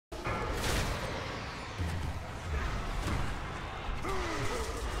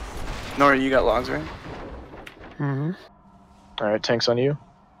Nora, you got logs, right? Mm-hmm. Alright, tanks on you.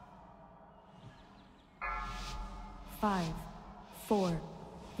 5, 4,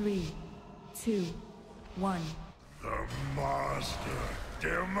 3, 2, 1. The Master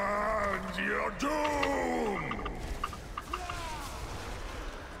demands your doom!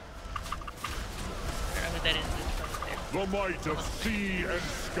 That is this from there. The might of sea and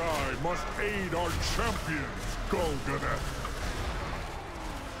sky must aid our champions, Golganeth.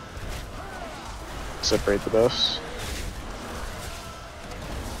 Separate the buffs.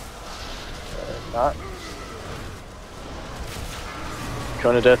 Not.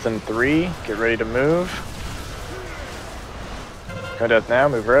 Cone of Death in 3. Get ready to move. Cone of Death now.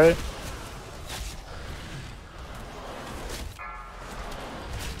 Move right.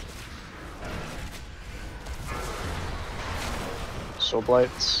 Soul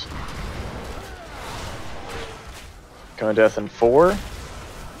Blights. Cone of Death in 4.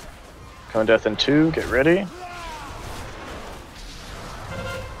 Cone of Death in 2. Get ready.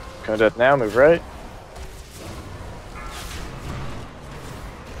 Cone of Death now. Move right.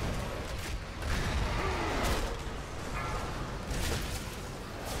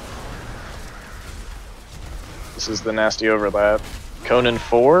 This is the nasty overlap. Cone in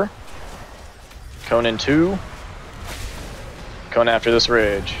 4. Cone in 2. Cone after this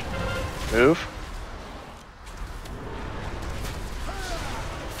rage. Move.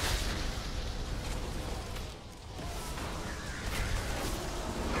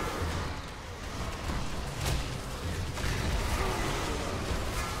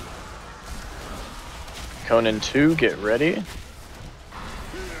 Cone in 2, get ready.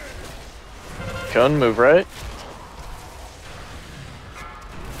 Cone, move right.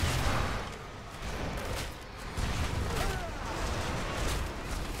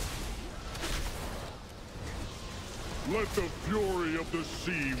 Let the fury of the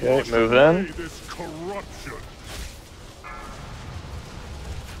sea Okay, move in. this corruption.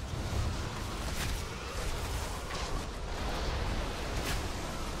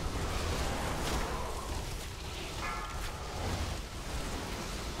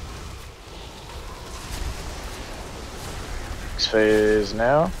 Next phase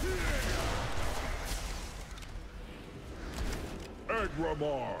now.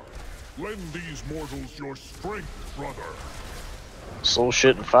 Agramar, lend these mortals your strength, brother. Soul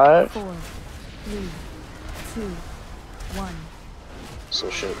shit in 5. 4, 3, 2, 1. Soul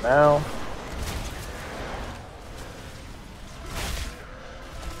shit now.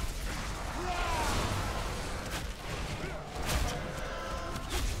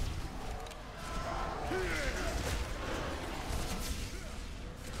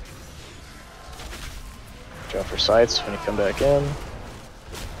 Drop for sights when you come back in.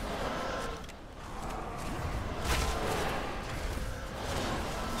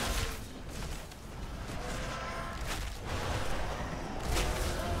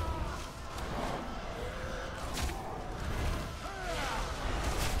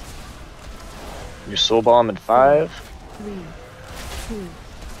 Your soul bomb in 5. 3, 2,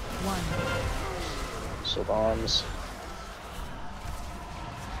 1. Soul bombs.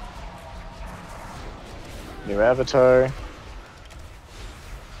 New avatar.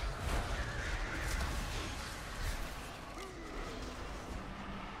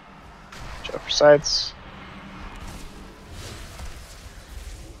 Drop for sights.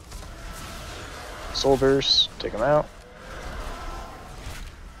 Soul burst. Take them out.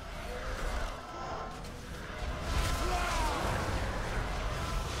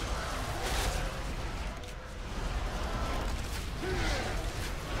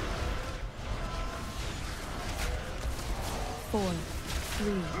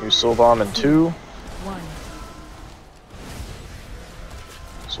 New soul bomb in 2. 1.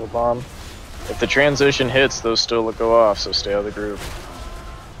 Soul bomb. If the transition hits, those still go off, so stay out of the group.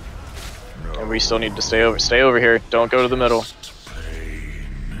 And we still need to stay over here. Don't go to the middle. Pain.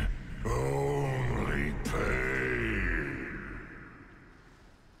 Only pain.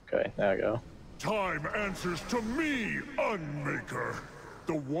 Okay, now go. Time answers to me, Unmaker.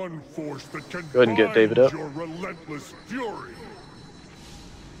 The one force that can Go ahead and get David up. your relentless fury.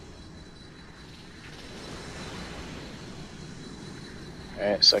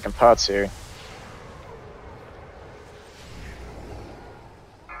 Alright, second pot's here.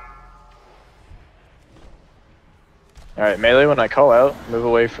 Alright, melee when I call out, move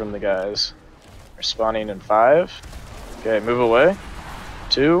away from the guys. We're spawning in 5. Okay, move away.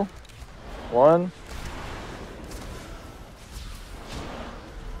 2, 1.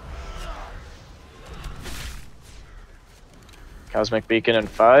 Cosmic Beacon in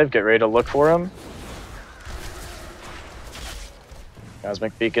 5, get ready to look for him.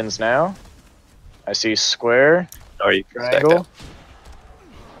 Cosmic beacons now. I see square, Oh, you can stack triangle. up.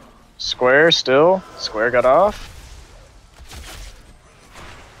 Square still. Square got off.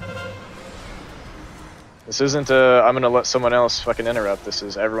 This isn't I'm gonna let someone else fucking interrupt. This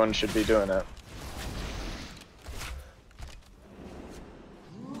is everyone should be doing it.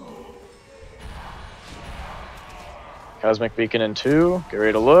 Cosmic beacon in 2. Get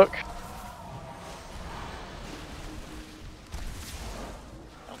ready to look.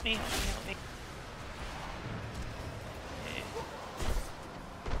 Help me, help me, help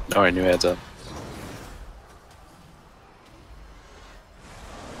me. Alright, new heads up.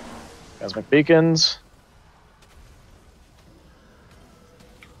 Cosmic beacons.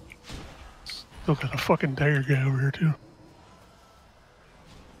 Still got a fucking dagger guy over here too.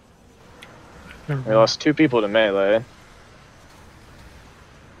 Never We mind. lost 2 people to melee.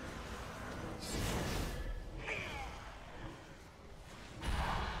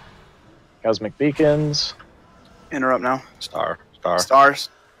 Cosmic beacons. Interrupt now. Star. Stars.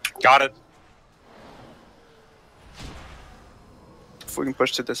 Got it. If we can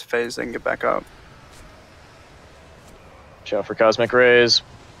push to this phase, they can get back up. Watch out for cosmic rays.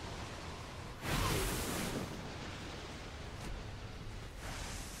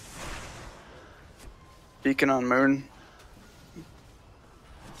 Beacon on moon.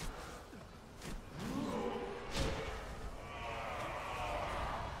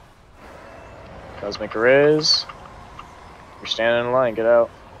 Cosmic rays. You're standing in line. Get out.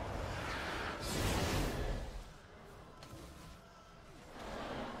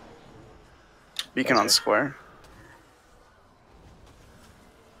 Beacon on square.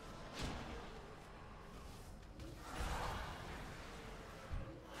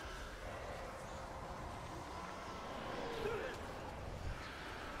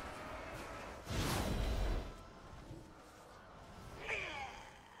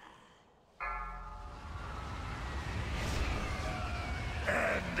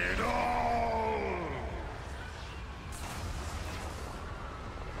 End it all!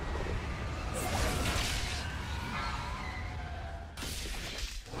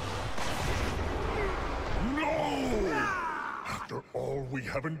 No! After all we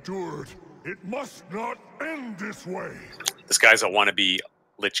have endured, it must not end this way. This guy's a wannabe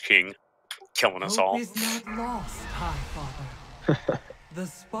Lich King, killing us all. Hope is not lost, High Father. The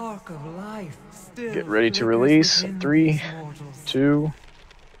spark of life still Get ready to flickers release. within 3, these mortals. 2,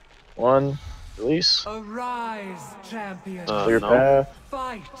 1. Release. Arise, champion. Clear no. path.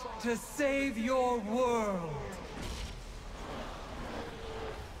 Fight to save your world.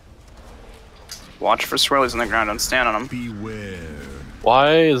 Watch for swirlies on the ground. Don't stand on them. Beware.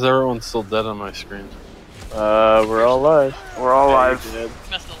 Why is everyone still dead on my screen? We're all live. We're all live.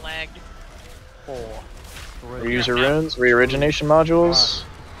 Must have lagged. Reuse your runes. Reorigination modules.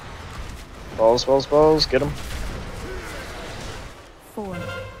 Balls, balls, balls. Get them. 4,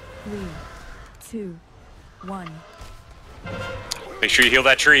 3, 2, 1. Make sure you heal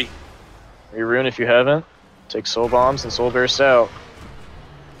that tree. Rerune if you haven't. Take soul bombs and soul burst out.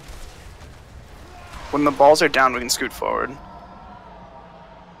 When the balls are down, we can scoot forward.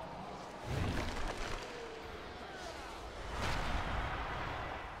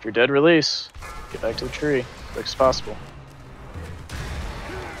 If you're dead, release. Get back to the tree. Quick as possible.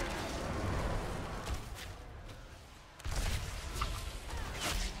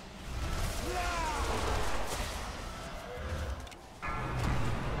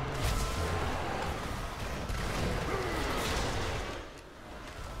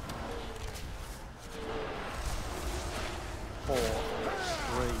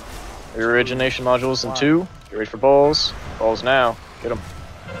 Reorigination modules in 2. Get ready for balls. Balls now. Get them.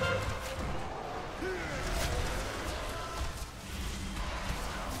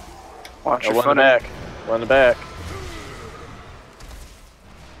 Watch your One in the footing. back. One in the back.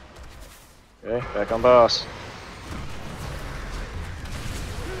 Okay, back on boss.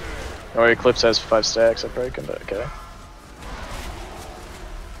 Oh, Eclipse has 5 stacks. I probably can. Okay.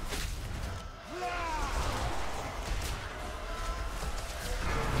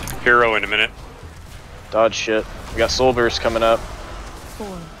 Hero in a minute. Dodge shit. We got Soul Burst coming up.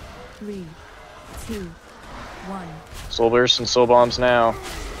 4, 3, 2, 1. Soul Burst and Soul Bombs now.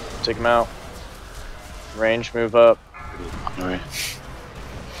 Take them out. Range, move up. Alright.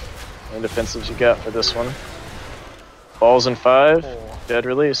 Any defensives you got for this one? Balls in 5. Dead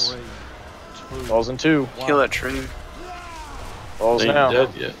release. Balls in 2. Heal that tree. Balls They ain't now. dead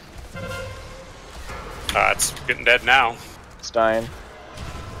yet. It's getting dead now. It's dying.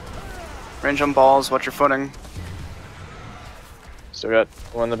 Range on balls. Watch your footing. Still got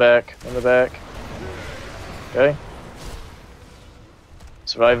one in the back. One in the back. Okay.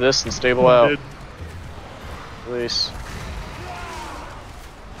 Survive this and stable out. Release.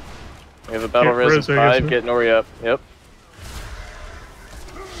 We have a battle Can't res in res, I guess, 5, huh? get Nori up. Yep.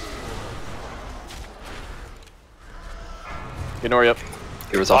 Get Nori up.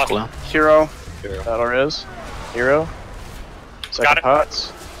 He was off cooldown. Hero. Battle res. Hero. Second it.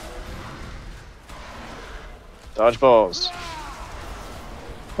 pots. Dodge balls.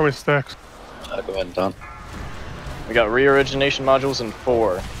 How many stacks? Go ahead and done. We got re-origination modules in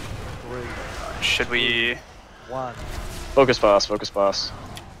 4. Should we? Focus boss, focus boss.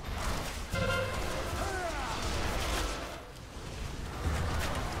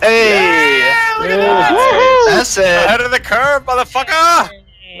 Hey! That's it. Ahead of the curve, motherfucker!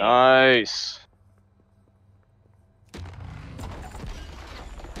 Nice.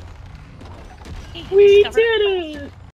 We did it!